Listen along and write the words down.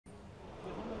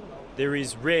There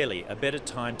is rarely a better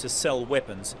time to sell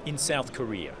weapons in South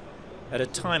Korea. At a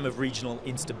time of regional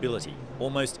instability,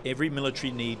 almost every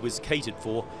military need was catered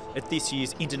for at this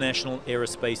year's International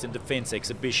Aerospace and Defence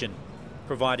Exhibition,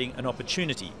 providing an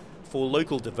opportunity for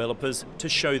local developers to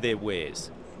show their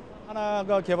wares.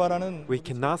 We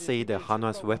cannot say that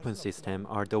Hanwha's weapon system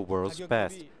are the world's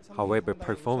best. However,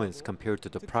 performance compared to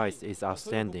the price is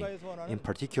outstanding. In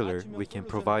particular, we can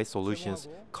provide solutions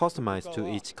customized to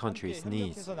each country's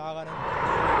needs.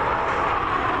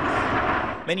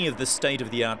 Many of the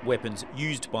state-of-the-art weapons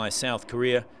used by South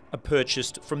Korea are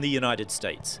purchased from the United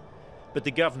States. But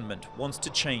the government wants to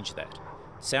change that.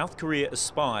 South Korea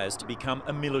aspires to become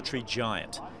a military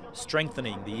giant,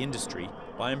 strengthening the industry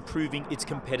by improving its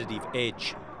competitive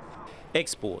edge.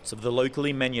 Exports of the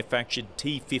locally manufactured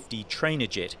T-50 trainer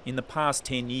jet in the past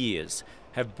 10 years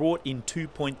have brought in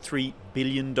 $2.3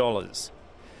 billion.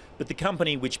 But the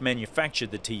company which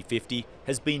manufactured the T-50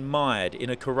 has been mired in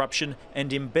a corruption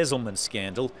and embezzlement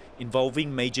scandal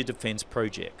involving major defence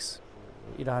projects.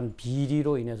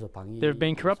 There have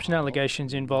been corruption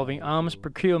allegations involving arms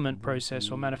procurement process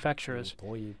or manufacturers.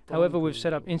 However, we've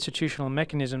set up institutional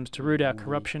mechanisms to root out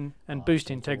corruption and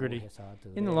boost integrity.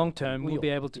 In the long term, we'll be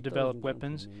able to develop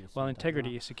weapons while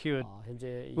integrity is secured.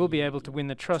 We'll be able to win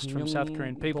the trust from South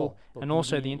Korean people and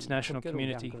also the international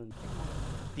community.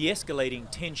 The escalating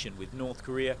tension with North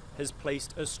Korea has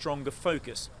placed a stronger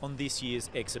focus on this year's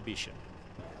exhibition.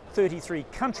 33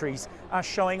 countries are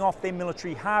showing off their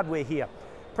military hardware here.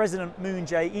 President Moon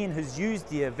Jae-in has used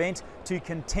the event to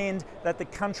contend that the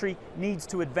country needs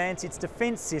to advance its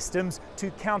defence systems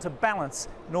to counterbalance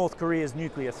North Korea's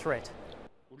nuclear threat.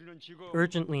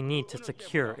 Urgently need to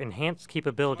secure enhanced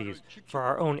capabilities for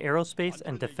our own aerospace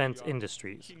and defence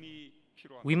industries.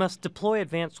 We must deploy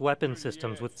advanced weapon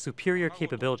systems with superior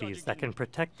capabilities that can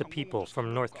protect the people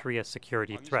from North Korea's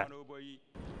security threat.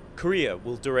 Korea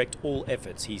will direct all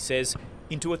efforts, he says,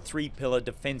 into a three-pillar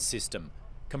defence system,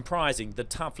 comprising the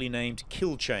toughly named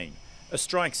Kill Chain, a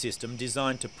strike system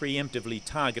designed to preemptively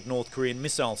target North Korean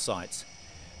missile sites,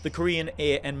 the Korean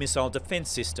Air and Missile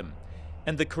Defence System,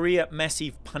 and the Korea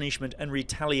Massive Punishment and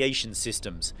Retaliation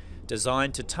Systems,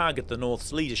 designed to target the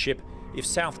North's leadership if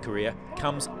South Korea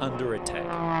comes under attack.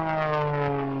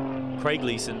 Craig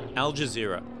Leeson, Al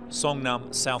Jazeera,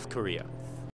 Seongnam, South Korea.